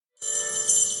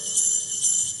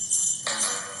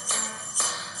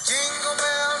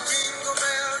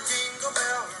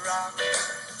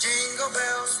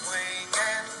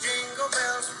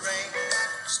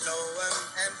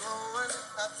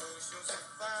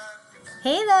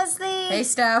Hey, Leslie. Hey,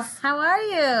 Steph. How are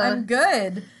you? I'm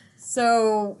good.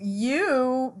 So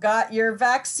you got your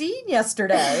vaccine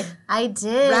yesterday. I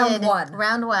did. Round one.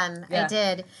 Round one. Yeah. I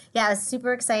did. Yeah, it was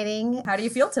super exciting. How do you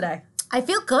feel today? I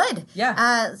feel good.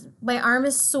 Yeah. My arm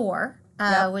is sore,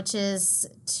 Yep. which is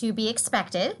to be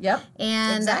expected. Yep.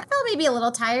 And Exactly. I felt maybe a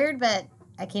little tired, but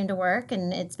I came to work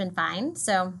and it's been fine.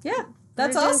 So Yeah,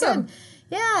 that's we're doing awesome. good.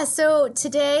 Yeah, so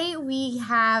today we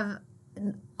have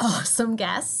an awesome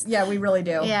guest. Yeah, we really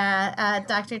do. Yeah,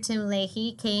 Dr. Tim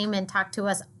Lahey came and talked to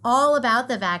us all about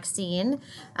the vaccine,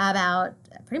 about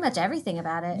pretty much everything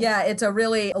about it. Yeah, it's a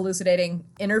really elucidating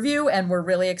interview, and we're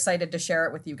really excited to share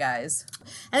it with you guys.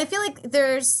 And I feel like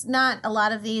there's not a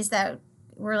lot of these that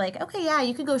we're like, okay, yeah,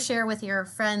 you could go share with your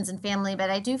friends and family, but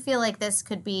I do feel like this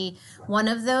could be one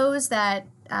of those that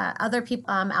other people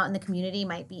out in the community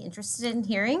might be interested in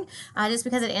hearing, just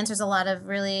because it answers a lot of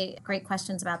really great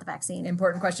questions about the vaccine.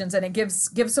 Important questions, and it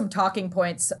gives some talking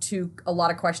points to a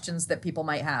lot of questions that people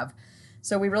might have.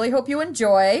 So we really hope you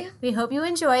enjoy. We hope you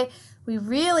enjoy. We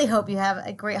really hope you have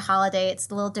a great holiday. It's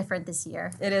a little different this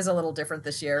year. It is a little different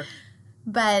this year.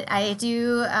 But I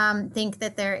do think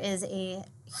that there is a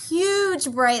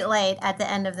huge bright light at the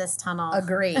end of this tunnel.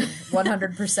 Agreed,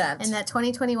 100%. And that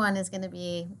 2021 is going to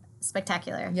be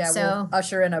spectacular. Yeah, so we'll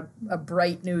usher in a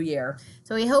bright new year.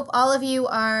 So we hope all of you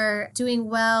are doing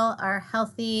well, are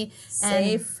healthy,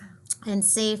 Safe. and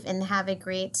safe, and have a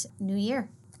great new year.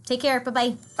 Take care.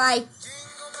 Bye-bye. Bye.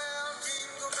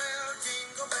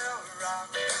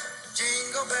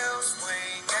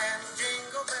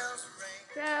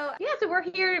 So we're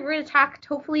here. We're going to talk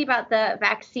hopefully about the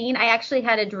vaccine. I actually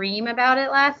had a dream about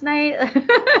it last night.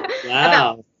 Wow.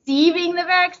 About receiving the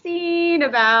vaccine,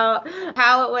 about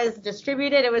how it was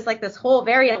distributed. It was like this whole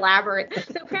very elaborate.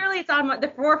 So apparently it's on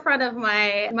the forefront of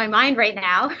my mind right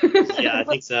now. Yeah, I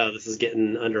think so. This is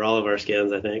getting under all of our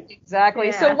skins, I think. Exactly.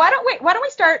 Yeah. So why don't we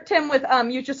start, Tim, with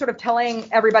you just sort of telling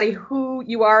everybody who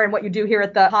you are and what you do here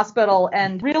at the hospital.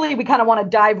 And really, we kind of want to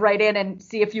dive right in and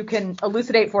see if you can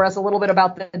elucidate for us a little bit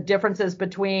about the differences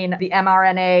between the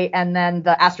mRNA and then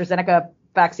the AstraZeneca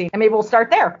vaccine. And maybe we'll start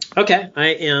there. Okay. I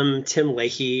am Tim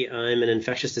Lahey. I'm an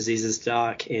infectious diseases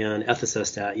doc and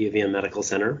ethicist at UVM Medical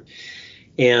Center.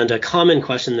 And a common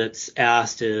question that's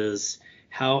asked is,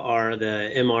 how are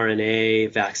the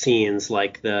mRNA vaccines,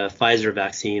 like the Pfizer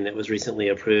vaccine that was recently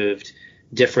approved,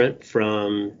 different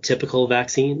from typical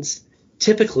vaccines?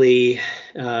 Typically,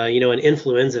 an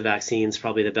influenza vaccine is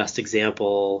probably the best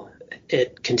example.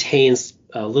 It contains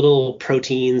little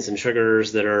proteins and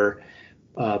sugars that are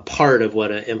part of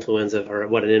what an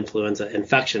influenza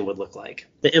infection would look like.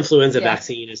 The influenza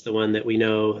vaccine is the one that we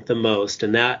know the most,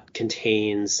 and that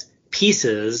contains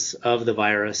pieces of the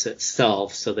virus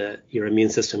itself so that your immune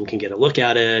system can get a look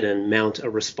at it and mount a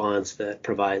response that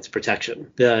provides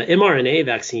protection. The mRNA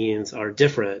vaccines are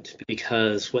different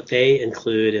because what they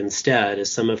include instead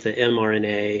is some of the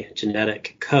mRNA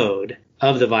genetic code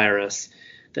of the virus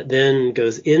that then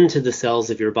goes into the cells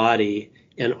of your body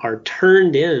and are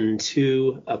turned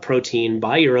into a protein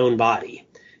by your own body.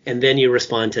 And then you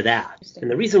respond to that. And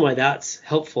the reason why that's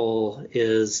helpful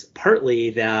is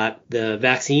partly that the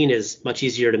vaccine is much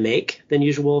easier to make than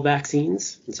usual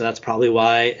vaccines. And so that's probably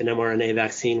why an mRNA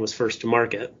vaccine was first to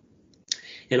market.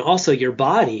 And also your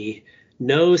body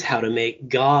knows how to make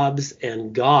gobs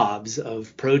and gobs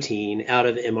of protein out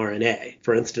of mRNA.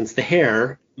 For instance, the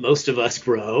hair most of us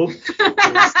grow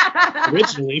is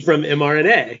originally from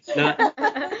mRNA. Not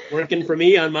working for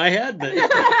me on my head, but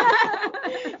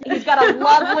He's got a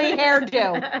lovely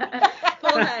hairdo.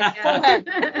 Full head, yeah. Full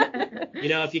head.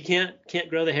 if you can't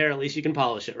grow the hair, at least you can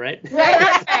polish it, right? Right,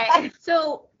 that's right.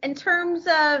 So in terms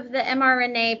of the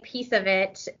mRNA piece of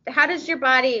it, how does your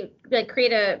body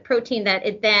create a protein that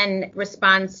it then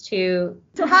responds to?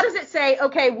 So how does it say,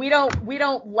 okay, we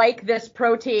don't like this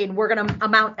protein, we're going to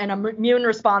mount an immune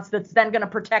response that's then going to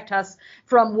protect us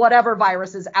from whatever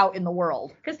virus is out in the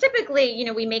world? Because typically,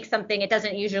 we make something, it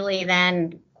doesn't usually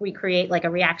then we create like a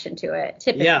reaction to it.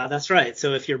 Typically. Yeah, that's right.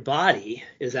 So if your body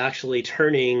is actually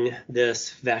turning this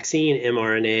vaccine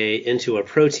mRNA into a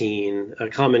protein, a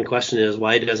common question is,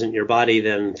 why doesn't your body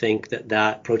then think that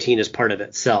that protein is part of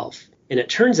itself? And it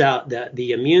turns out that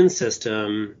the immune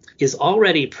system is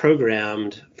already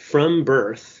programmed from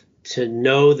birth to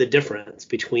know the difference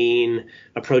between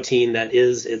a protein that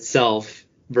is itself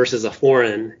versus a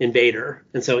foreign invader.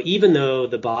 And so even though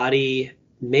the body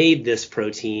made this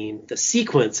protein, the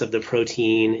sequence of the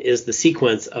protein is the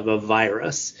sequence of a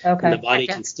virus. Okay. And the body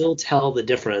can still tell the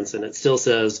difference, and it still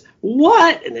says,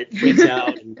 what? And it freaks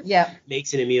out and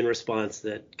makes an immune response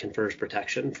that confers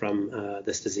protection from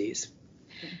this disease.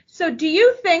 So do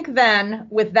you think then,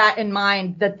 with that in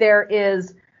mind, that there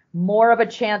is more of a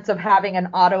chance of having an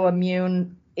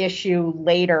autoimmune issue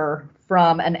later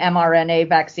from an mRNA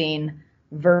vaccine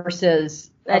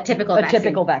versus a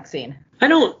typical vaccine? I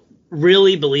don't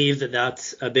really believe that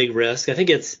that's a big risk. I think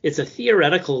it's a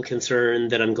theoretical concern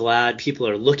that I'm glad people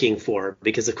are looking for,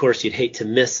 because of course you'd hate to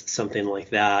miss something like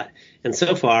that. And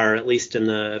so far, at least in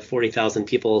the 40,000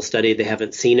 people studied, they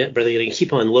haven't seen it, but they're going to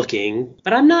keep on looking.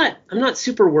 But I'm not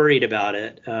super worried about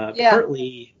it.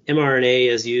 Partly mRNA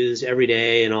is used every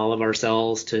day in all of our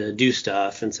cells to do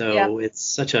stuff. And so it's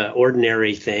such an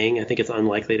ordinary thing. I think it's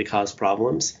unlikely to cause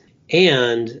problems.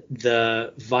 And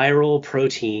the viral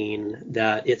protein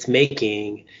that it's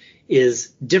making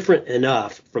is different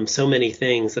enough from so many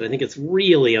things that I think it's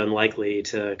really unlikely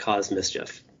to cause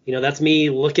mischief. You know, that's me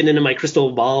looking into my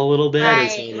crystal ball a little bit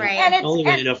and saying the only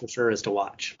way to know for sure is to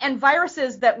watch. And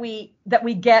viruses that we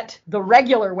get the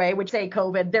regular way, which say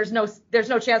COVID, there's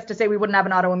no chance to say we wouldn't have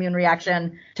an autoimmune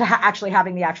reaction to actually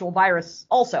having the actual virus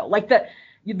also. Like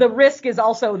the risk is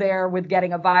also there with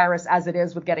getting a virus as it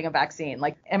is with getting a vaccine.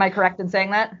 Like, am I correct in saying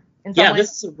that? Yeah,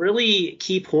 this is a really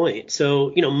key point.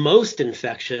 So, you know, most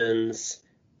infections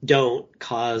don't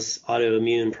cause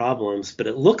autoimmune problems, but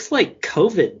it looks like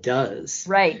COVID does.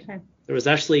 Right. There was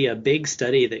actually a big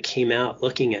study that came out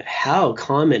looking at how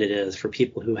common it is for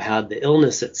people who had the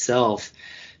illness itself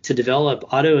to develop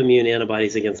autoimmune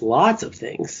antibodies against lots of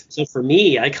things. So for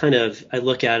me, I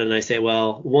look at it and I say,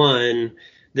 well, one,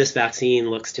 this vaccine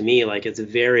looks to me like it's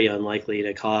very unlikely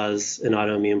to cause an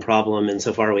autoimmune problem, and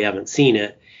so far we haven't seen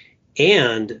it.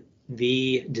 And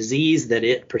the disease that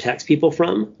it protects people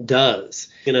from does.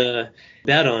 I'm gonna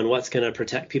bet on what's going to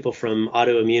protect people from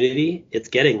autoimmunity. It's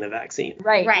getting the vaccine.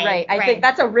 Right. I think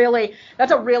that's a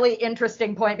really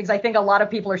interesting point, because I think a lot of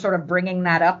people are sort of bringing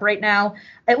that up right now,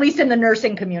 at least in the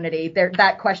nursing community.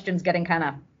 That question's getting kind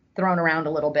of thrown around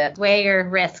a little bit. Weigh your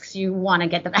risks. You want to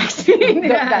get the vaccine.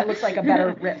 That looks like a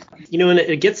better risk. You know, when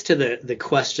it gets to the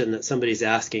question that somebody's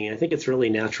asking, I think it's really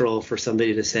natural for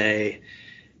somebody to say,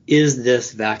 is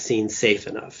this vaccine safe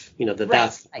enough? You know,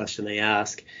 that's the question they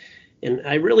ask. And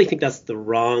I really think that's the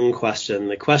wrong question.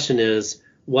 The question is,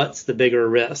 what's the bigger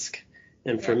risk?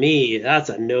 And for me, that's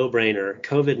a no-brainer.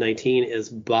 COVID-19 is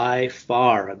by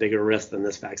far a bigger risk than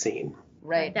this vaccine.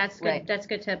 Right. That's good. Right. That's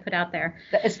good to put out there.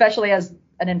 Especially as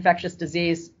an infectious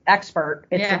disease expert,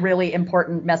 it's a really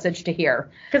important message to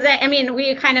hear. Because I mean,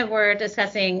 we kind of were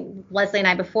discussing, Leslie and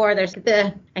I, before, there's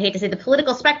I hate to say the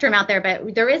political spectrum out there,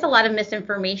 but there is a lot of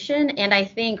misinformation. And I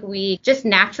think we just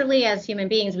naturally, as human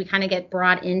beings, we kind of get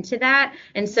brought into that.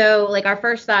 And so like our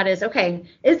first thought is, okay,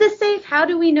 is this safe? How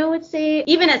do we know it's safe?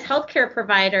 Even as healthcare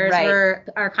providers, we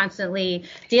are constantly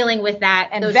dealing with that.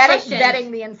 And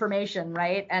vetting the information,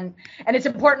 right? And it's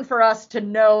important for us to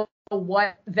know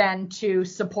what then to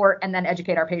support and then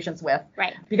educate our patients with.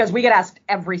 Right. Because we get asked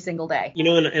every single day. You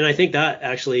know, and I think that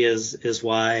actually is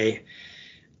why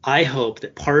I hope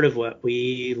that part of what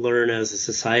we learn as a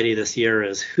society this year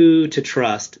is who to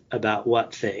trust about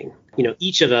what thing. You know,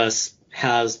 each of us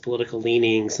has political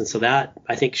leanings, and so that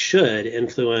I think should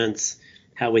influence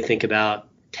how we think about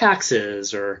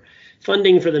taxes or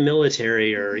funding for the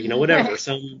military or, you know, whatever,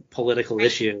 some political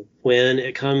issue. When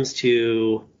it comes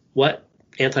to what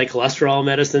anti-cholesterol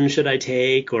medicine should I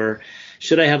take, or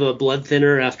should I have a blood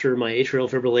thinner after my atrial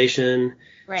fibrillation?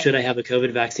 Right. Should I have a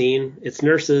COVID vaccine? It's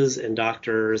nurses and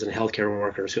doctors and healthcare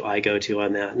workers who I go to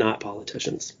on that, not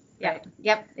politicians.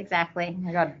 Yep, exactly. Oh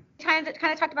my God. Kind of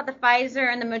talked about the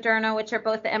Pfizer and the Moderna, which are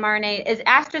both the mRNA. Is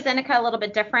AstraZeneca a little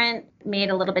bit different,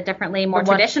 made a little bit differently, more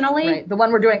traditionally? Right. The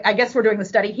one we're doing, I guess we're doing the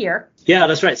study here. Yeah,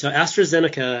 that's right. So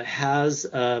AstraZeneca has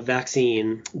a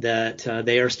vaccine that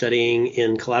they are studying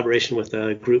in collaboration with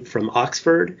a group from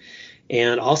Oxford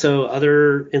and also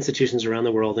other institutions around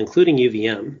the world, including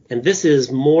UVM. And this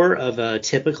is more of a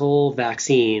typical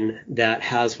vaccine that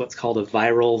has what's called a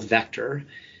viral vector.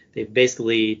 They've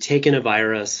basically taken a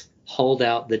virus, hauled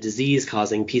out the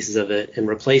disease-causing pieces of it, and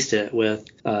replaced it with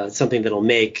something that'll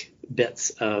make bits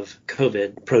of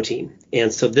COVID protein.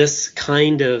 And so this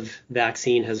kind of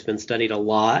vaccine has been studied a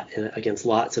lot against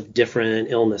lots of different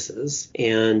illnesses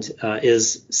and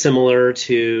is similar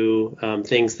to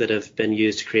things that have been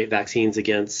used to create vaccines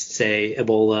against, say,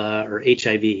 Ebola or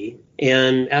HIV.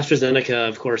 And AstraZeneca,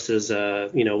 of course, is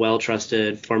a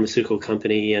well-trusted pharmaceutical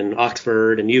company, and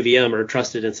Oxford and UVM are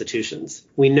trusted institutions.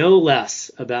 We know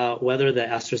less about whether the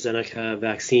AstraZeneca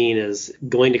vaccine is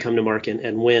going to come to market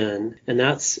and when, and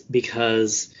that's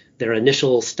because their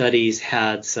initial studies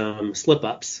had some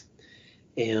slip-ups,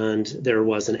 and there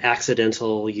was an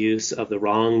accidental use of the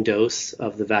wrong dose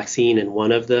of the vaccine in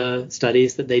one of the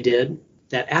studies that they did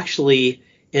that actually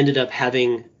ended up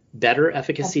having better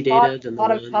efficacy A data than the lot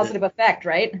one of positive effect,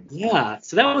 right? Yeah,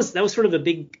 so that was sort of a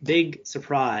big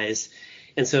surprise.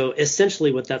 And so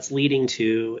essentially what that's leading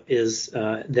to is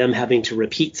them having to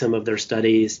repeat some of their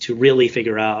studies to really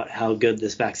figure out how good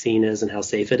this vaccine is and how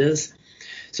safe it is.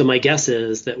 So my guess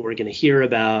is that we're going to hear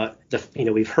about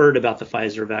we've heard about the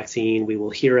Pfizer vaccine. We will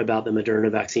hear about the Moderna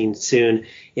vaccine soon.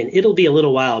 And it'll be a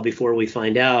little while before we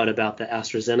find out about the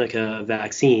AstraZeneca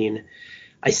vaccine.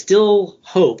 I still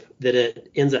hope that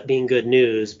it ends up being good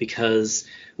news, because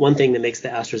one thing that makes the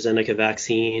AstraZeneca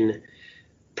vaccine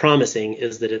promising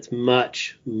is that it's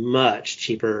much, much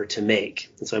cheaper to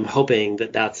make. And so I'm hoping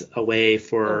that that's a way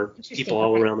for people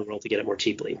all around the world to get it more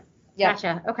cheaply. Yeah.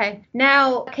 Gotcha. Okay.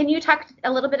 Now, can you talk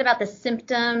a little bit about the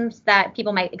symptoms that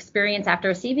people might experience after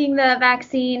receiving the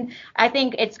vaccine? I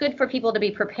think it's good for people to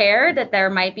be prepared that there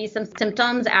might be some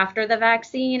symptoms after the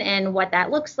vaccine and what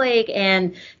that looks like,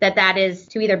 and that is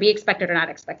to either be expected or not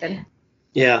expected.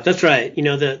 Yeah, that's right.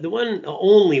 The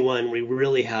only one we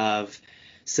really have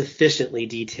sufficiently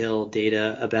detailed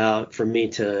data about for me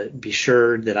to be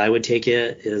sure that I would take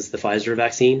it is the Pfizer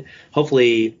vaccine.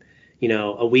 Hopefully,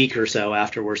 a week or so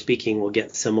after we're speaking, we'll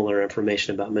get similar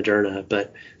information about Moderna,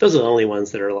 but those are the only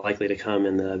ones that are likely to come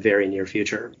in the very near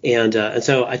future. And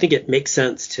so I think it makes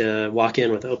sense to walk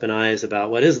in with open eyes about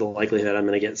what is the likelihood I'm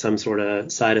going to get some sort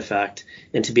of side effect,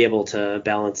 and to be able to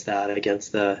balance that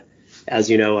against what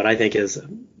I think is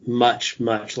much,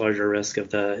 much larger risk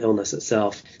of the illness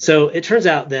itself. So it turns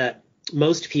out that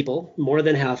most people, more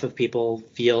than half of people,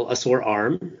 feel a sore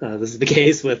arm. This is the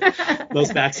case with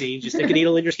most vaccines. You stick a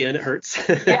needle in your skin, it hurts.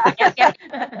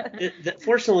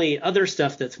 Fortunately, other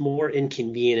stuff that's more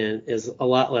inconvenient is a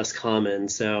lot less common.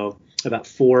 So about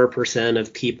 4%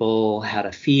 of people had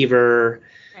a fever.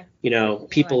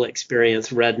 People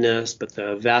experience redness, but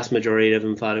the vast majority of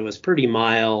them thought it was pretty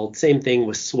mild. Same thing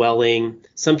with swelling.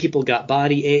 Some people got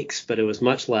body aches, but it was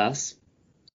much less.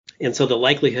 And so the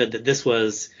likelihood that this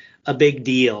was a big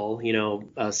deal,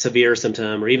 a severe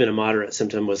symptom or even a moderate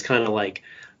symptom, was kind of like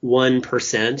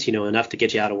 1%, enough to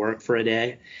get you out of work for a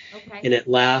day. Okay. And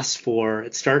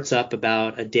it starts up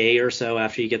about a day or so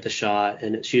after you get the shot,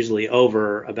 and it's usually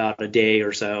over about a day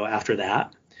or so after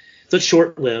that. So it's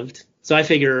short-lived. So I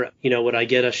figure, would I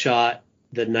get a shot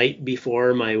the night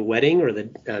before my wedding or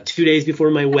the 2 days before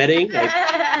my wedding?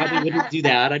 I probably wouldn't do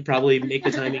that. I'd probably make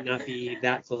the timing not be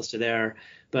that close to there.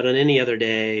 But on any other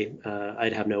day,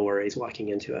 I'd have no worries walking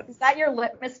into it. Is that your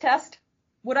litmus test?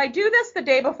 Would I do this the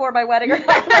day before my wedding?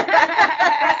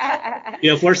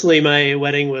 Fortunately, my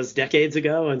wedding was decades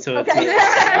ago, and so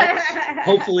it's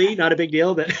hopefully not a big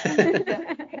deal. But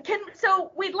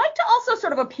So we'd like to also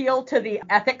sort of appeal to the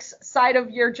ethics side of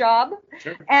your job.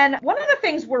 Sure. And one of the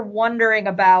things we're wondering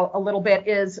about a little bit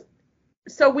is,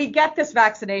 so we get this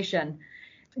vaccination.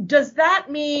 Does that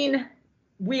mean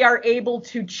we are able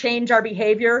to change our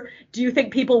behavior? Do you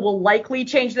think people will likely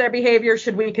change their behavior?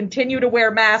 Should we continue to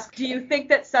wear masks? Do you think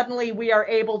that suddenly we are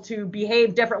able to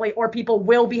behave differently, or people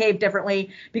will behave differently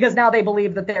because now they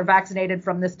believe that they're vaccinated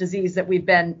from this disease that we've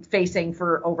been facing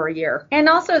for over a year? And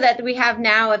also that we have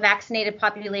now a vaccinated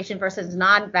population versus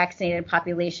non-vaccinated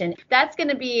population. That's going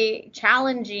to be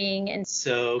challenging and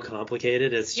so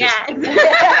complicated. It's just we're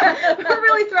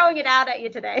really throwing it out at you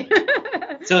today.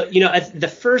 So, the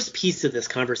first piece of this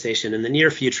conversation in the near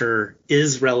future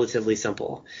is relatively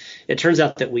simple. It turns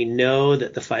out that we know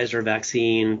that the Pfizer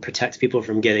vaccine protects people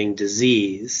from getting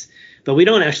disease, but we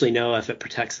don't actually know if it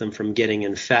protects them from getting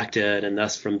infected and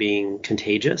thus from being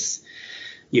contagious.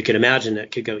 You can imagine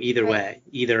it could go either way.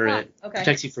 Either it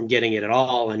protects you from getting it at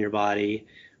all in your body,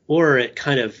 or it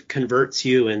kind of converts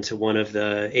you into one of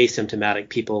the asymptomatic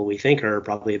people we think are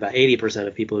probably about 80%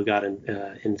 of people who got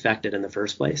infected in the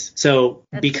first place. So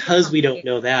because we don't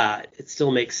know that, it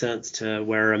still makes sense to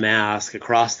wear a mask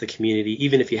across the community,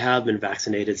 even if you have been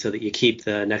vaccinated, so that you keep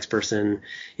the next person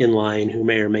in line who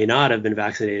may or may not have been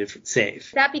vaccinated safe.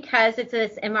 Is that because it's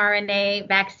this mRNA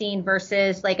vaccine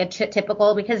versus like a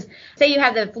typical, because say you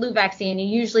have the flu vaccine,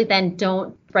 you usually then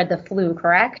don't spread the flu,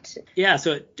 correct? Yeah,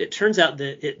 so it turns out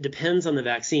that it depends on the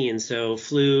vaccine. So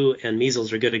flu and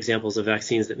measles are good examples of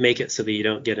vaccines that make it so that you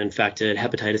don't get infected.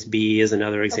 Hepatitis B is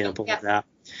another example of that.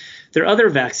 There are other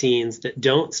vaccines that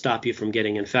don't stop you from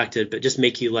getting infected, but just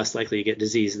make you less likely to get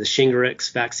disease. The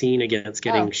Shingrix vaccine against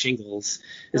getting shingles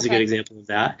is a good example of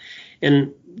that.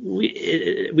 And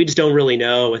we just don't really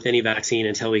know with any vaccine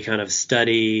until we kind of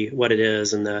study what it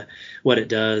is and what it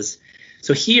does.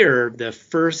 So here, the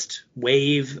first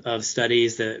wave of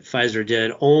studies that Pfizer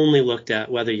did only looked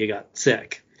at whether you got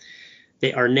sick.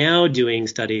 They are now doing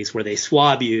studies where they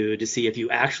swab you to see if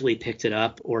you actually picked it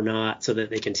up or not so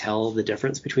that they can tell the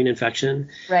difference between infection.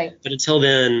 Right. But until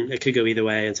then, it could go either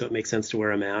way. And so it makes sense to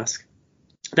wear a mask.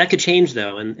 That could change,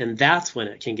 though. And that's when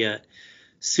it can get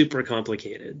super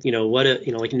complicated.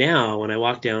 Like now when I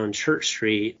walk down Church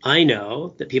Street, I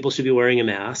know that people should be wearing a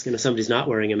mask. And if somebody's not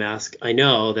wearing a mask, I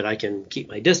know that I can keep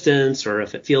my distance, or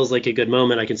if it feels like a good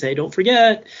moment, I can say, don't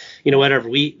forget, whatever.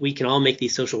 We can all make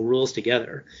these social rules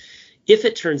together. If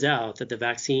it turns out that the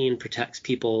vaccine protects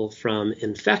people from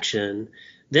infection,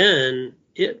 then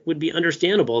it would be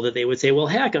understandable that they would say, well,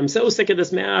 heck, I'm so sick of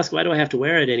this mask. Why do I have to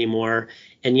wear it anymore?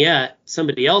 And yet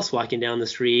somebody else walking down the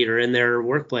street or in their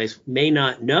workplace may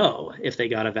not know if they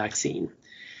got a vaccine.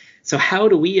 So how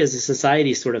do we as a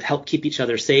society sort of help keep each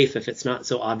other safe if it's not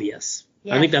so obvious?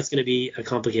 Yes. I think that's going to be a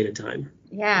complicated time.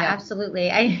 Yeah, absolutely.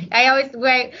 I always,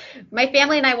 my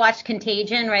family and I watched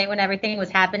Contagion, right, when everything was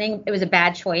happening. It was a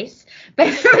bad choice.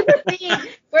 But there was a scene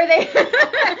where they,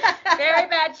 very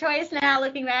bad choice now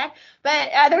looking back. But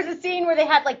there was a scene where they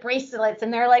had like bracelets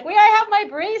and they're like, I have my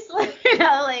bracelet.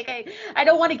 I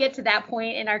don't want to get to that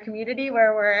point in our community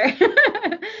where we're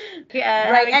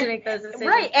having to make those decisions.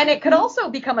 Right. And it could also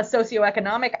become a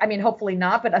socioeconomic, hopefully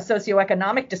not, but a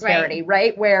socioeconomic disparity,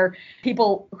 right? Where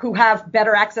people who have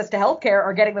better access to healthcare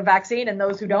are getting the vaccine, and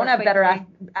those who don't have better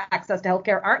access to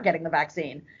healthcare aren't getting the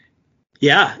vaccine.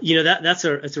 Yeah, that's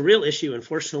a real issue.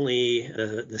 Unfortunately,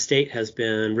 the state has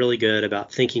been really good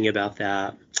about thinking about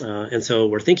that, and so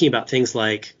we're thinking about things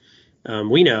like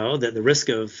we know that the risk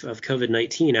of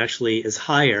COVID-19 actually is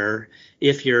higher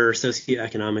if you're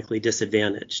socioeconomically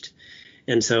disadvantaged.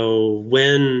 And so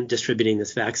when distributing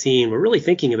this vaccine, we're really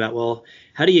thinking about, well,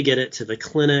 how do you get it to the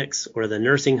clinics or the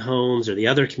nursing homes or the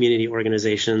other community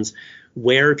organizations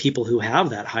where people who have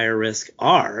that higher risk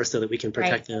are, so that we can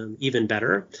protect them even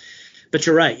better? But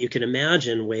you're right. You can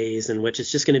imagine ways in which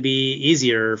it's just going to be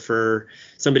easier for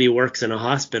somebody who works in a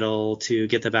hospital to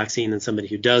get the vaccine than somebody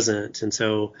who doesn't.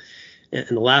 And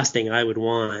the last thing I would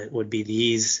want would be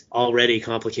these already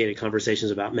complicated conversations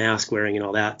about mask wearing and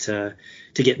all that to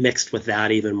get mixed with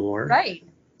that even more. Right.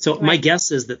 So my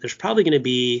guess is that there's probably going to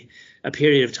be a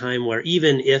period of time where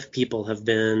even if people have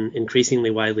been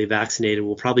increasingly widely vaccinated,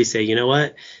 we'll probably say, you know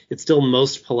what, it's still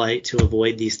most polite to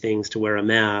avoid these things to wear a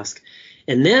mask.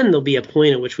 And then there'll be a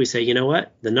point at which we say, you know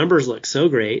what, the numbers look so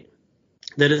great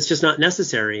that it's just not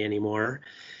necessary anymore.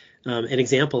 An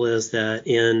example is that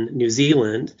in New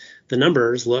Zealand, the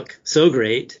numbers look so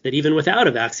great that even without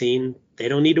a vaccine, they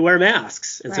don't need to wear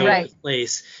masks. And so in this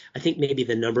place, I think maybe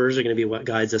the numbers are going to be what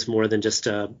guides us more than just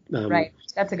right.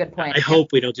 That's a good point. I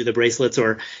hope we don't do the bracelets,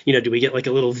 or, do we get like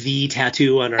a little V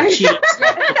tattoo on our cheeks?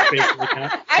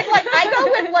 I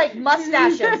go with like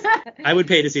mustaches. I would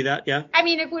pay to see that. Yeah.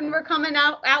 If when we're coming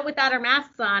out without our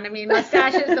masks on,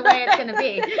 mustache is the way it's going to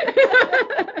be.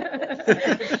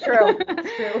 It's true.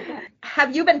 It's true.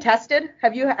 Have you been tested?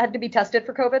 Have you had to be tested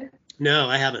for COVID? No,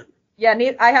 I haven't. Yeah,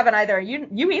 I haven't either.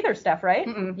 You either, Steph, right?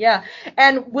 Mm-mm. Yeah.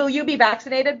 And will you be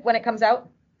vaccinated when it comes out?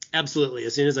 Absolutely.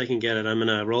 As soon as I can get it, I'm going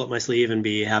to roll up my sleeve and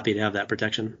be happy to have that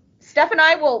protection. Steph and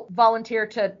I will volunteer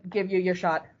to give you your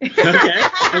shot. Okay.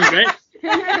 That's great.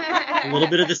 A little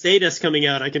bit of the sadist coming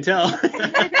out, I can tell.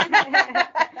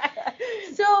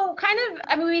 So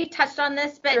we touched on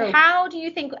this, but True. How do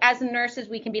you think as nurses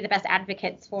we can be the best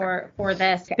advocates for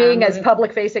this? Being as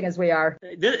public facing as we are.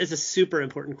 That is a super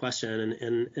important question.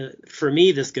 And for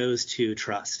me, this goes to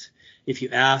trust. If you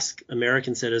ask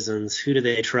American citizens, who do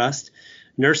they trust?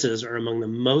 Nurses are among the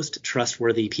most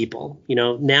trustworthy people.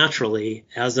 Naturally,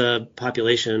 as a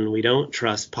population, we don't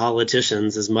trust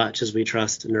politicians as much as we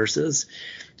trust nurses.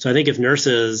 So I think if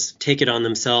nurses take it on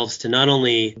themselves to not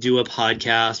only do a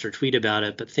podcast or tweet about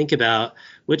it, but think about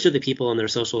which of the people in their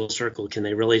social circle can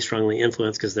they really strongly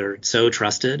influence because they're so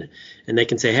trusted, and they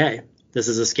can say, hey, this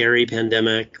is a scary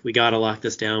pandemic. We got to lock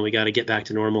this down. We got to get back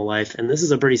to normal life. And this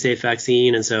is a pretty safe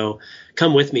vaccine. And so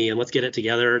come with me and let's get it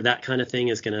together. That kind of thing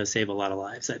is going to save a lot of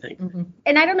lives, I think. Mm-hmm.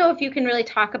 And I don't know if you can really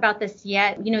talk about this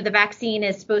yet. The vaccine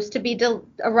is supposed to be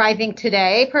arriving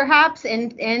today, perhaps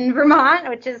in Vermont,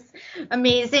 which is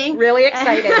amazing. Really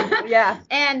exciting. Yeah.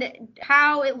 And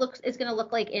how it is going to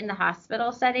look like in the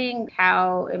hospital setting,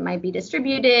 how it might be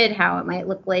distributed, how it might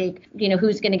look like,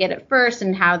 who's going to get it first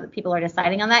and how the people are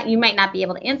deciding on that. You might not be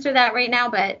able to answer that right now,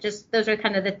 but just those are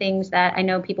kind of the things that I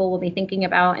know people will be thinking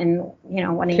about and,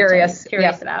 wanting curious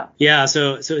about. Yeah.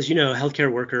 So as you know,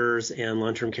 healthcare workers and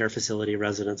long-term care facility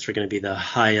residents are going to be the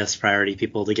highest priority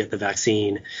people to get the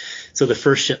vaccine. So the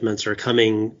first shipments are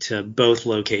coming to both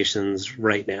locations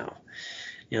right now.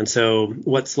 And so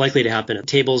what's likely to happen,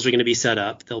 tables are going to be set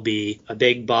up. There'll be a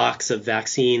big box of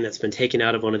vaccine that's been taken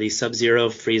out of one of these sub-zero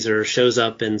freezers, shows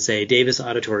up in, say, Davis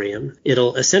Auditorium.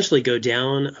 It'll essentially go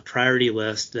down a priority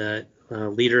list that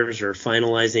leaders are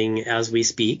finalizing as we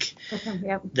speak,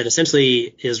 that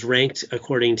essentially is ranked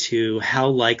according to how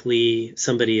likely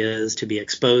somebody is to be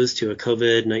exposed to a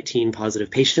COVID-19 positive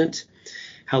patient,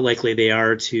 how likely they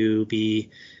are to be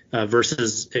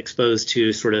versus exposed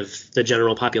to sort of the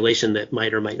general population that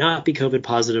might or might not be COVID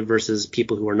positive versus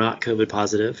people who are not COVID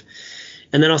positive.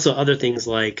 And then also other things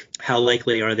like how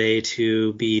likely are they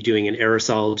to be doing an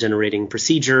aerosol generating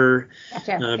procedure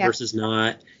versus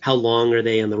not? How long are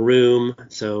they in the room?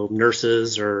 So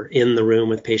nurses are in the room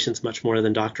with patients much more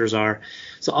than doctors are.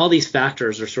 So all these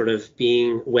factors are sort of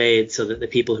being weighed so that the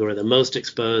people who are the most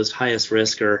exposed, highest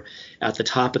risk are at the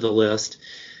top of the list.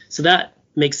 So that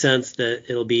makes sense that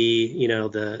it'll be,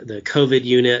 the COVID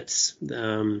units,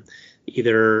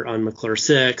 either on McClure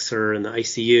 6 or in the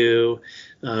ICU,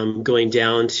 going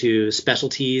down to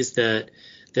specialties that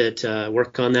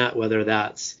work on that, whether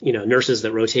that's, nurses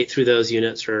that rotate through those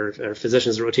units or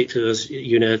physicians that rotate through those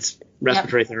units,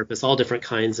 respiratory therapists, all different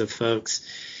kinds of folks,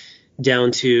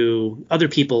 down to other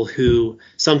people who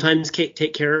sometimes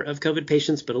take care of COVID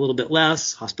patients, but a little bit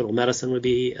less. Hospital medicine would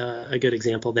be a good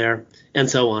example there, and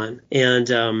so on.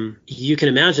 And you can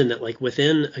imagine that like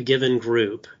within a given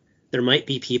group, there might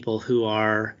be people who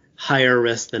are higher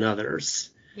risk than others.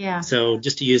 Yeah. So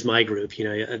just to use my group,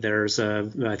 there's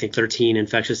I think 13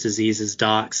 infectious diseases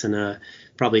docs and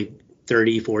probably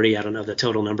 30, 40, I don't know the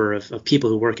total number of people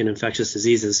who work in infectious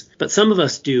diseases. But some of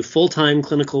us do full-time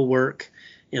clinical work,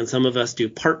 and some of us do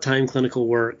part-time clinical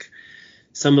work.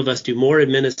 Some of us do more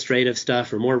administrative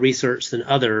stuff or more research than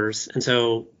others. And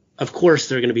so, of course,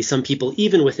 there are going to be some people,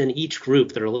 even within each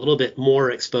group, that are a little bit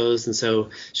more exposed and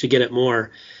so should get it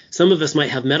more. Some of us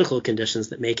might have medical conditions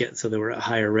that make it so that we're at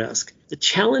higher risk. The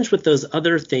challenge with those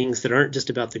other things that aren't just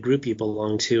about the group you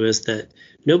belong to is that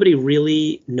nobody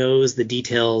really knows the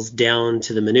details down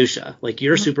to the minutia. Like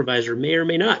your supervisor may or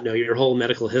may not know your whole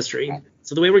medical history. Right.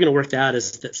 So the way we're going to work that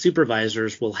is that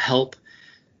supervisors will help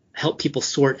people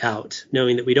sort out,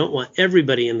 knowing that we don't want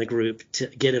everybody in the group to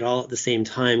get it all at the same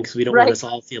time because we don't want us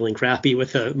all feeling crappy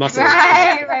with a muscle.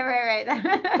 Right.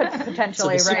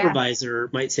 Potentially, so the supervisor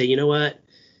might say, you know what?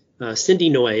 Cindy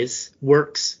Noyes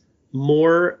works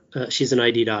more. She's an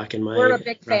ID doc in my. We're a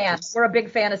big practice. fan. We're a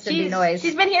big fan of Cindy Noyes.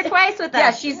 She's been here twice with us.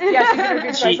 Yeah, she's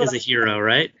interviewed She is a hero,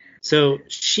 right? So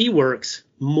she works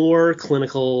more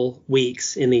clinical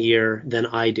weeks in the year than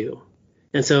I do,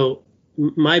 and so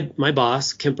my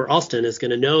boss, Kemper Alston, is going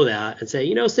to know that and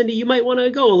say, Cindy, you might want to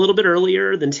go a little bit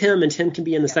earlier than Tim, and Tim can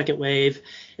be in the second wave,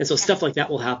 and so stuff like that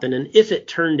will happen. And if it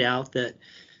turned out that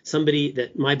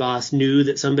my boss knew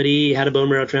that somebody had a bone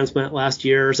marrow transplant last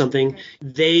year or something,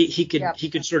 he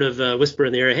could sort of whisper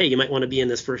in the area, hey, you might want to be in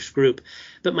this first group.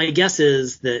 But my guess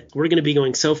is that we're going to be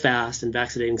going so fast and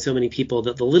vaccinating so many people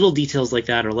that the little details like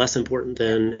that are less important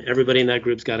than everybody in that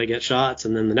group's got to get shots,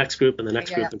 and then the next group and the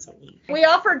next group and so on. We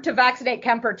offered to vaccinate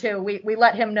Kemper too. We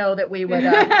let him know that we would.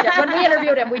 When we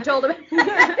interviewed him, we told him.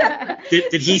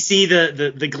 Did he see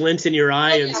the glint in your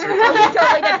eye? And he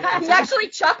totally did. He actually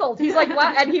chuckled. He's like,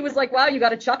 wow. And he was like, wow, you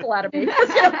got a chuckle out of me.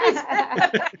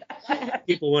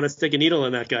 People want to stick a needle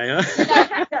in that guy,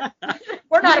 huh?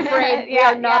 We're not afraid. We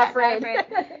are not afraid.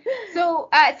 So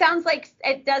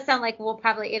it does sound like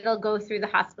it'll go through the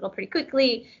hospital pretty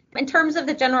quickly. In terms of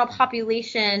the general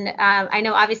population, I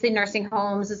know obviously nursing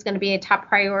homes is going to be a top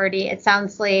priority. It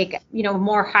sounds like,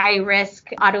 more high risk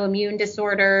autoimmune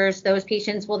disorders, those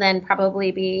patients will then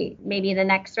probably be maybe the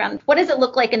next round. What does it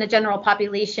look like in the general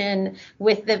population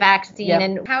with the vaccine,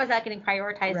 and how is that getting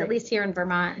prioritized, at least here in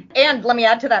Vermont? And let me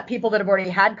add to that, people that have already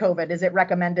had COVID, is it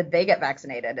recommended they get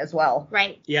vaccinated as well?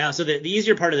 Right. Yeah. So the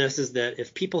easier part of this is that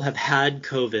if people have had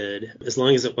COVID, as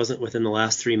long as it wasn't within the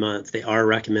last 3 months, they are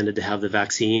recommended to have the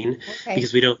vaccine.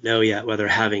 Because we don't know yet whether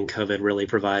having COVID really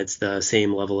provides the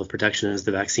same level of protection as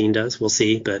the vaccine does. We'll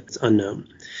see, but it's unknown.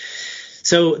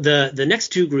 So the next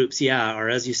two groups, are,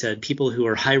 as you said, people who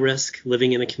are high risk,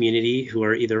 living in a community, who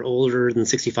are either older than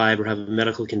 65 or have a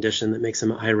medical condition that makes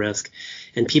them at high risk,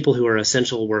 and people who are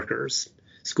essential workers.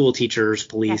 School teachers,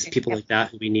 police, people like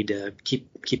that who we need to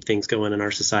keep things going in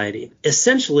our society.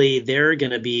 Essentially, they're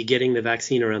going to be getting the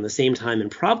vaccine around the same time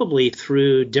and probably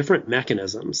through different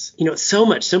mechanisms. It's so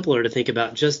much simpler to think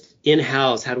about just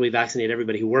in-house, how do we vaccinate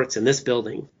everybody who works in this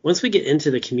building? Once we get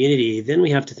into the community, then we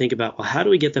have to think about, well, how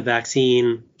do we get the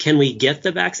vaccine? Can we get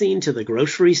the vaccine to the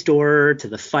grocery store, to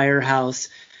the firehouse,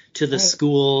 to the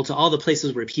school, to all the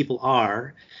places where people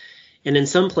are? And in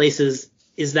some places,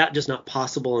 is that just not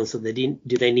possible? And so do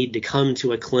they need to come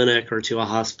to a clinic or to a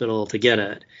hospital to get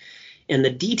it? And the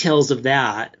details of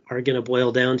that are going to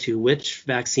boil down to which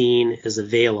vaccine is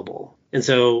available. And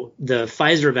so the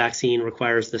Pfizer vaccine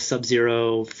requires the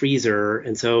sub-zero freezer.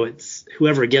 And so it's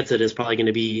whoever gets it is probably going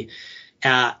to be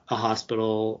at a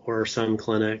hospital or some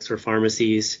clinics or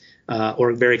pharmacies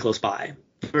or very close by.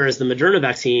 Whereas the Moderna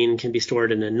vaccine can be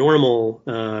stored in a normal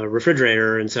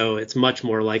refrigerator, and so it's much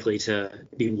more likely to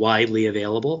be widely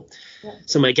available. Yeah.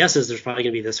 So my guess is there's probably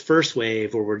going to be this first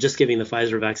wave where we're just giving the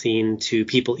Pfizer vaccine to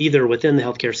people either within the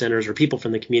healthcare centers or people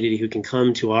from the community who can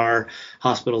come to our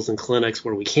hospitals and clinics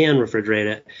where we can refrigerate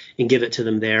it and give it to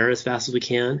them there as fast as we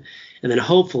can. And then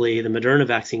hopefully the Moderna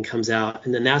vaccine comes out,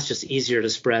 and then that's just easier to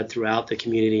spread throughout the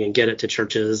community and get it to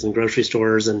churches and grocery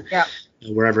stores and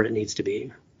wherever it needs to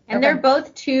be. And they're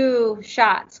both 2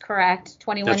 shots, correct?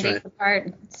 21 That's days right.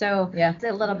 apart. So it's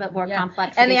a little bit more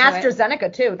complex. And the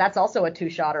AstraZeneca, too. That's also a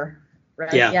 2-shotter,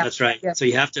 right? Yeah, that's right. Yeah. So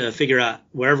you have to figure out,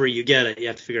 wherever you get it, you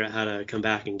have to figure out how to come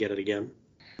back and get it again.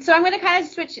 So I'm going to kind of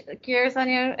switch gears on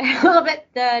you a little bit.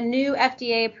 The new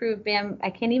FDA-approved I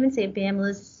can't even say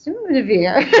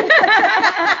bamlanivimab.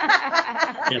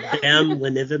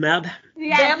 Bamlanivimab.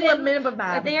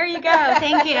 Bamlanivimab. There you go.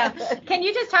 Thank you. Can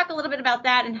you just talk a little bit about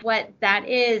that and what that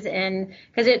is? And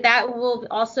because that will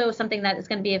also something that is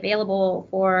going to be available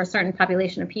for a certain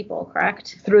population of people,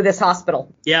 correct? Through this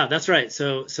hospital. Yeah, that's right.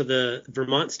 So the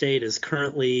Vermont state is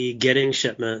currently getting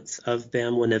shipments of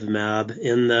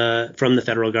bamlanivimab from the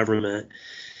federal government.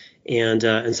 And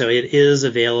so it is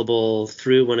available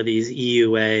through one of these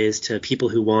EUAs to people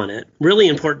who want it. Really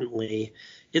importantly,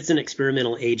 it's an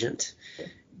experimental agent.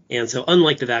 And so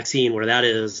unlike the vaccine where that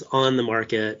is on the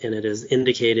market and it is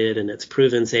indicated and it's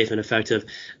proven safe and effective,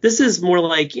 this is more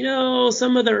like,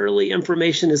 some of the early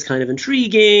information is kind of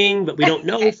intriguing, but we don't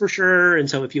know for sure. And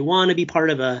so if you want to be part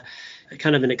of a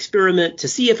kind of an experiment to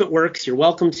see if it works, you're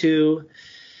welcome to.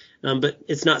 But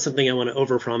it's not something I want to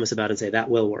overpromise about and say that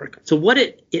will work. So what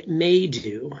it may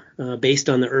do, based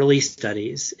on the early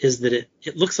studies, is that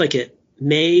it looks like it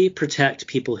may protect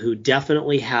people who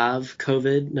definitely have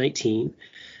COVID-19,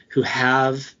 who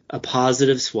have a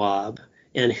positive swab,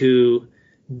 and who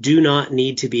do not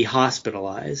need to be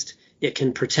hospitalized. It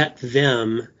can protect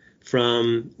them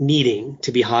from needing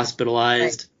to be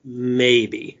hospitalized,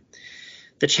 maybe.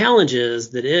 The challenge is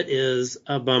that it is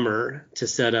a bummer to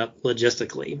set up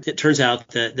logistically. It turns out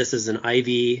that this is an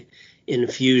IV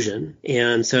infusion.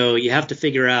 And so you have to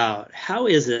figure out, how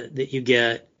is it that you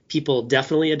get people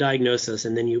definitely a diagnosis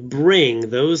and then you bring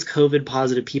those COVID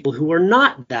positive people who are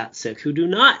not that sick, who do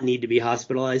not need to be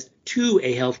hospitalized, to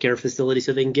a healthcare facility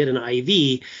so they can get an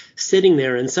IV sitting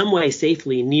there in some way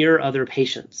safely near other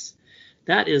patients.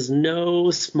 That is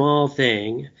no small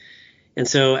thing. And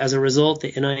so as a result,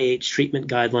 the NIH treatment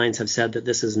guidelines have said that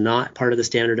this is not part of the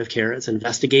standard of care. It's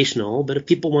investigational. But if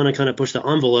people want to kind of push the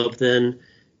envelope, then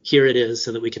here it is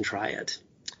so that we can try it.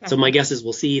 Okay. So my guess is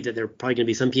we'll see that there are probably going to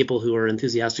be some people who are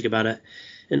enthusiastic about it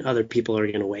and other people are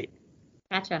going to wait.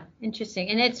 Gotcha. Interesting.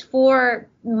 And it's for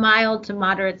mild to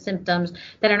moderate symptoms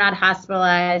that are not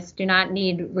hospitalized, do not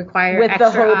require with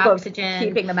extra the hope oxygen. Of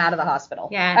keeping them out of the hospital.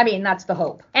 Yeah. I mean, that's the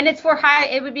hope. And it's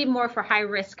it would be more for high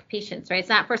risk patients, right? It's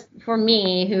not for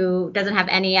me who doesn't have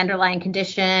any underlying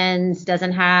conditions,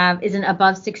 isn't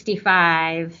above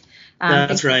 65.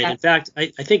 That's right. In fact, I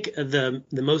think the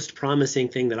most promising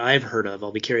thing that I've heard of,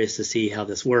 I'll be curious to see how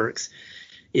this works,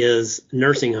 is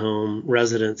nursing home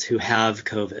residents who have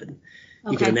COVID.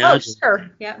 You can imagine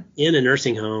in a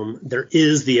nursing home, there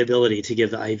is the ability to give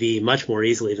the IV much more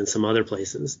easily than some other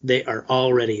places. They are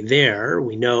already there.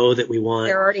 We know that we want.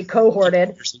 They're already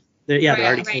cohorted. They're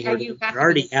already cohorted. They're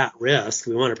already at risk.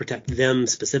 We want to protect them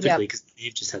specifically because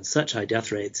they've just had such high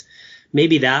death rates.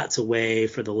 Maybe that's a way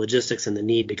for the logistics and the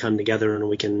need to come together and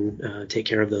we can take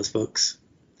care of those folks.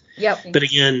 Yep. But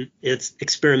again, it's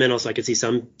experimental, so I could see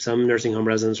some nursing home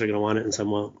residents are going to want it and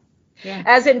some won't. Yeah.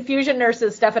 As infusion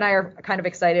nurses, Steph and I are kind of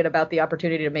excited about the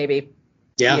opportunity to maybe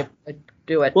do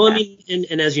it. Well, I mean,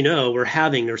 and as you know, we're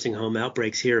having nursing home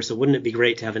outbreaks here, so wouldn't it be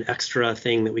great to have an extra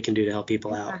thing that we can do to help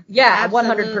people out? Yeah,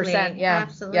 100%. Yeah,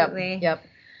 absolutely. Yep.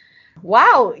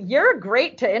 Wow, you're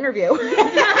great to interview.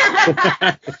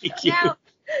 Thank you. Now,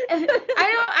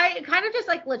 I kind of just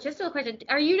like logistical question.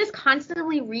 Are you just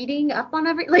constantly reading up on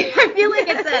every? Like, I feel like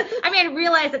I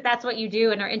realize that that's what you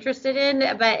do and are interested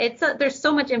in, but there's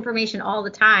so much information all the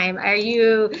time. Are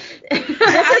you?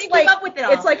 How do you keep up with it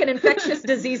all? It's like an infectious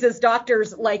diseases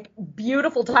doctor's like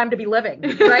beautiful time to be living,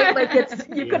 right? Like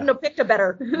you couldn't have picked a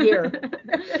better year.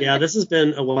 Yeah, this has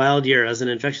been a wild year as an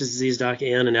infectious disease doc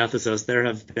and an ethicist. There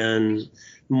have been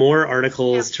more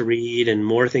articles to read and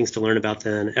more things to learn about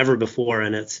than ever before.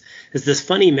 And it's this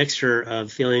funny mixture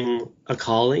of feeling a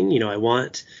calling. I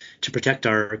want to protect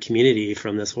our community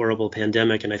from this horrible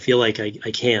pandemic, and I feel like I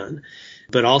can.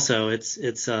 But also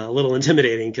it's a little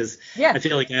intimidating because I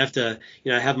feel like I have to,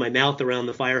 I have my mouth around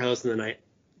the fire hose and then I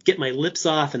get my lips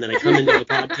off and then I come into the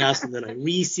podcast and then I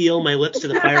reseal my lips to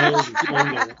the fire hose and keep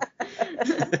on going.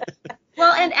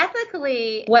 Well, and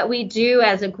ethically, what we do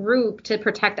as a group to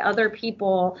protect other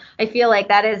people, I feel like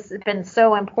that has been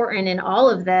so important in all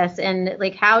of this. And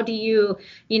like, how do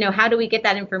we get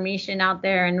that information out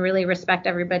there and really respect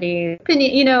everybody's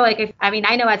opinion?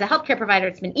 I know as a healthcare provider,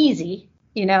 it's been easy.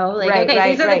 These are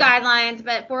the guidelines,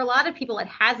 but for a lot of people, it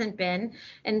hasn't been.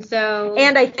 And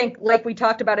I think, like we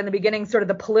talked about in the beginning, sort of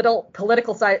the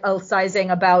political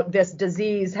sizing about this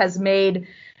disease has made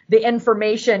the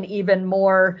information even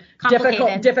more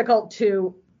difficult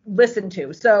to listen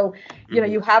to. So,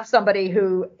 you have somebody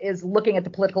who is looking at the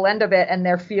political end of it and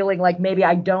they're feeling like maybe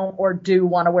I don't or do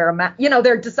want to wear a mask.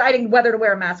 They're deciding whether to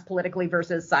wear a mask politically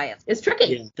versus science. It's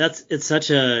tricky. Yeah, it's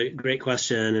such a great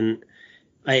question.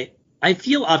 And I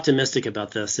feel optimistic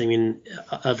about this. I mean,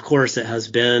 of course, it has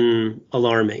been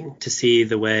alarming to see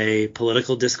the way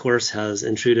political discourse has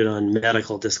intruded on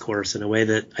medical discourse in a way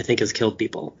that I think has killed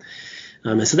people.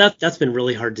 And so that's been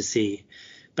really hard to see.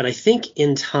 But I think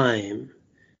in time,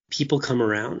 people come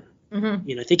around.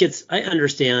 Mm-hmm. I think I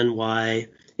understand why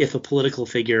if a political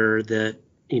figure that,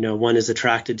 one is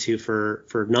attracted to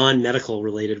for non-medical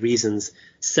related reasons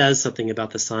says something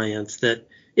about the science, that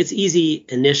it's easy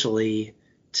initially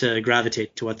to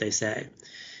gravitate to what they say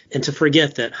and to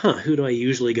forget that, who do I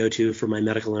usually go to for my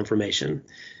medical information?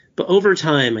 But over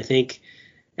time, I think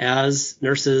as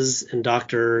nurses and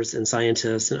doctors and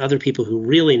scientists and other people who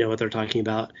really know what they're talking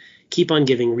about keep on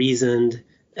giving reasoned,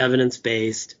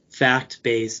 evidence-based,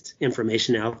 fact-based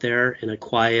information out there in a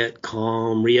quiet,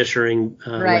 calm, reassuring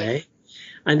way,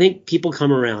 I think people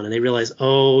come around and they realize,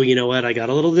 oh, you know what? I got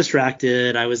a little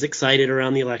distracted. I was excited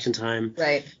around the election time.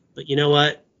 Right. But you know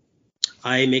what?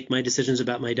 I make my decisions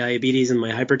about my diabetes and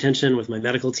my hypertension with my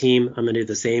medical team. I'm going to do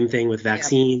the same thing with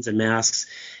vaccines and masks.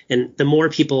 And the more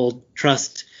people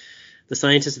trust the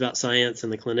scientists about science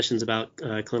and the clinicians about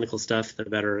clinical stuff, the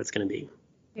better it's going to be.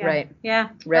 Yeah. Right. Yeah.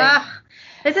 Right.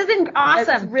 This has been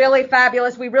awesome. It's really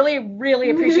fabulous. We really, really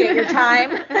appreciate your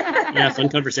time. Yeah, fun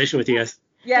conversation with you guys.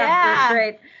 Yeah, it was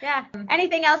great. Yeah.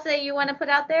 Anything else that you want to put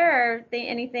out there, or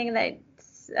anything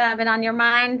that's been on your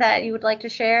mind that you would like to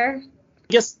share?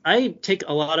 I guess I take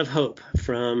a lot of hope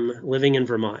from living in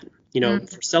Vermont,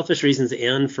 for selfish reasons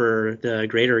and for the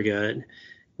greater good.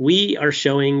 We are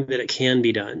showing that it can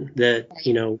be done, that,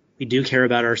 we do care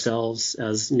about ourselves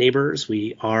as neighbors.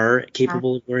 We are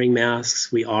capable of wearing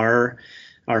masks.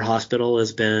 Our hospital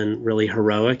has been really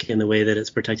heroic in the way that it's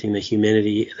protecting the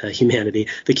community, the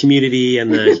community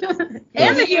and the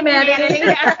and the humanity.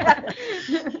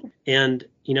 And,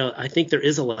 I think there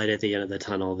is a light at the end of the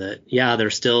tunnel that,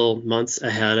 there's still months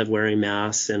ahead of wearing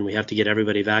masks and we have to get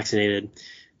everybody vaccinated.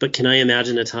 But can I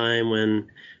imagine a time when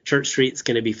Church Street's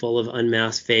going to be full of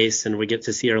unmasked face and we get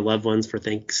to see our loved ones for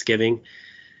Thanksgiving?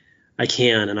 I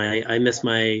can. And I miss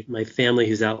my family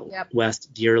who's out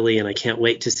west dearly, and I can't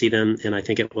wait to see them. And I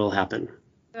think it will happen.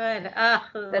 Good.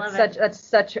 That's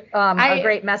such a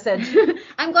great message.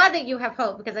 I'm glad that you have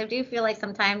hope, because I do feel like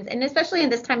sometimes, and especially in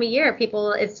this time of year,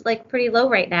 people, it's like pretty low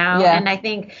right now. Yeah. And I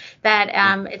think that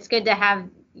it's good to have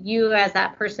you as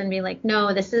that person be like,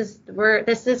 no, this is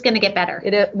going to get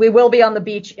better. We will be on the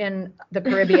beach in the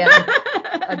Caribbean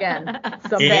again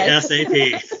someday.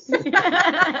 ASAP.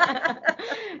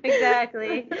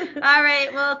 Exactly. All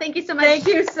right. Well, thank you so much. Thank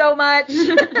you so much.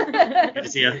 Good to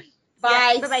see you.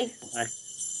 Bye. Yeah, bye-bye. Bye.